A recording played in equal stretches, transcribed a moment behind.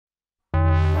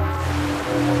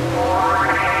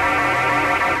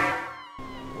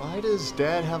does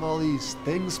Dad have all these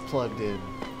things plugged in?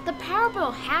 The power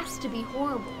bill has to be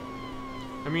horrible.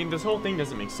 I mean, this whole thing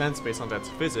doesn't make sense based on Dad's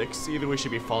physics. Either we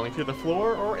should be falling through the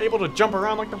floor or able to jump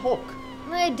around like the Hulk.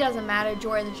 It doesn't matter,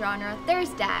 joy of the genre.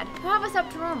 There's Dad. He'll have us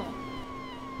up to normal.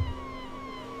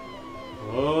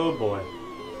 Oh boy.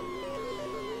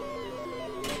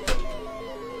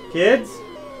 Kids?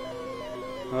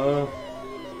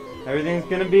 Everything's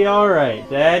gonna be alright.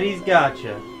 Daddy's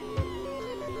gotcha.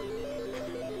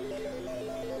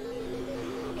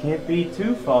 Can't be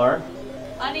too far.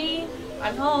 Honey,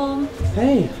 I'm home.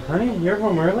 Hey, honey, you're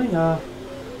home early?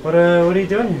 What are you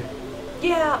doing here?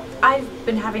 Yeah, I've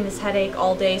been having this headache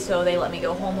all day, so they let me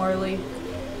go home early.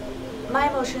 My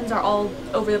emotions are all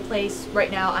over the place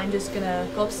right now. I'm just gonna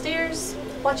go upstairs,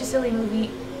 watch a silly movie.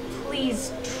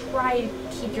 Please try to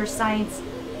keep your science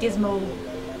gizmo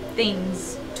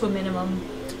things to a minimum.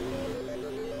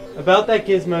 About that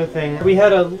gizmo thing, we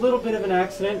had a little bit of an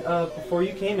accident before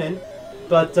you came in,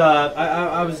 but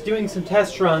I was doing some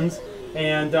test runs,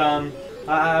 and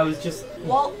I was just...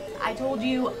 Walt, I told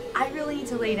you, I really need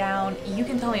to lay down. You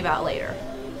can tell me about it later.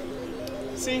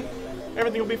 See?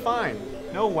 Everything will be fine.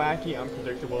 No wacky,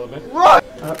 unpredictable event. Run!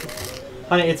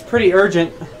 Honey, it's pretty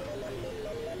urgent.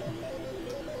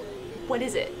 What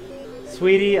is it?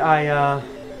 Sweetie, I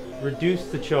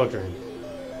reduced the children.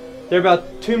 They're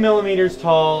about 2 millimeters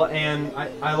tall, and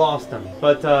I lost them.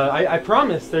 But I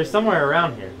promise there's somewhere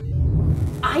around here.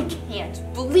 I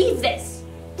can't believe this!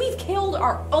 We've killed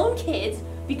our own kids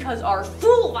because our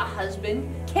fool of a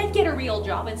husband can't get a real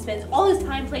job and spends all his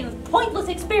time playing with pointless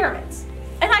experiments.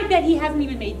 And I bet he hasn't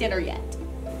even made dinner yet.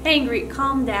 Angry,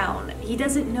 calm down. He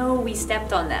doesn't know we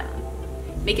stepped on them.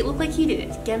 Make it look like he did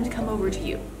it. Get him to come over to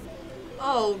you.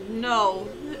 Oh no,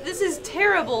 this is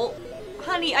terrible.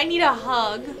 Honey, I need a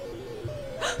hug.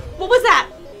 What was that?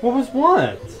 What was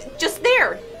what? Just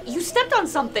there. You stepped on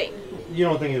something. You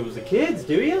don't think it was the kids,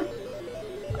 do you?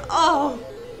 Oh,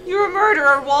 you're a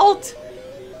murderer, Walt.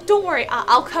 Don't worry,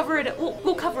 I'll cover it.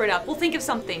 We'll cover it up. We'll think of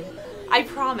something. I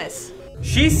promise.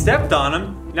 She stepped on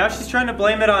him. Now she's trying to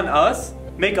blame it on us?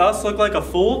 Make us look like a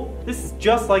fool? This is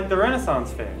just like the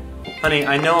Renaissance Fair. Honey,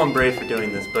 I know I'm brave for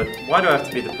doing this, but why do I have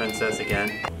to be the princess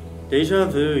again? Deja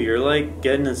vu, you're like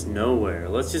getting us nowhere.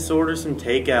 Let's just order some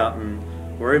takeout and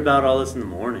worry about all this in the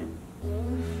morning.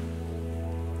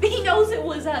 He knows it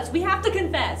was us. We have to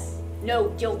confess. No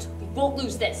guilt. We won't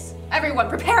lose this. Everyone,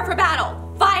 prepare for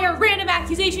battle. Fire random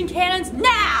accusation cannons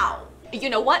now!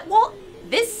 You know what, Walt?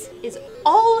 This is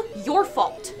all your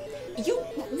fault. You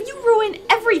ruin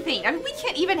everything. I mean, we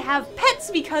can't even have pets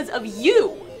because of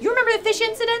you. You remember the fish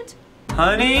incident?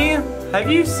 Honey, have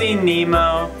you seen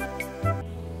Nemo?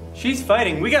 She's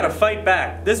fighting. We gotta fight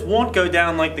back. This won't go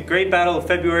down like the Great Battle of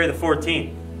February the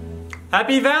 14th.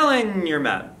 Happy Valen, you're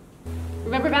mad.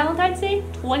 Remember Valentine's Day,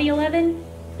 2011?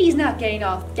 He's not getting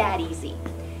off that easy.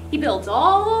 He builds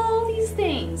all these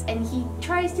things, and he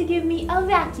tries to give me a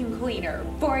vacuum cleaner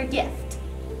for a gift.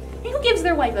 And who gives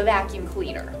their wife a vacuum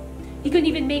cleaner? He couldn't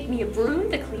even make me a broom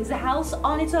that cleans the house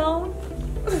on its own.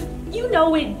 You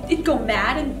know it'd go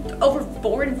mad and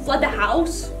overboard and flood the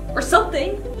house, or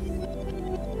something.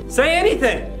 Say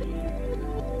anything!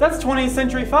 That's 20th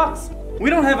Century Fox. We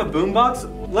don't have a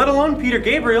boombox, let alone Peter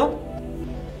Gabriel.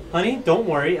 Honey, don't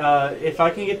worry. If I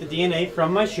can get the DNA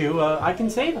from my shoe, I can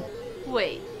save him.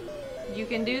 Wait, you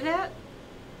can do that?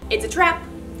 It's a trap.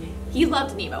 He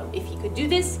loved Nemo. If he could do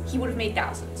this, he would have made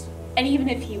thousands. And even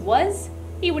if he was,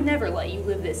 he would never let you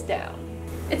live this down.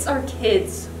 It's our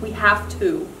kids. We have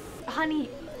to. Honey,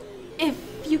 if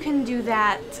you can do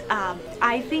that,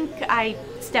 I think I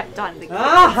stepped on the kids.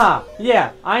 Aha!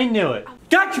 Yeah, I knew it.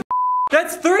 Gotcha!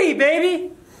 That's 3,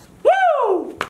 baby!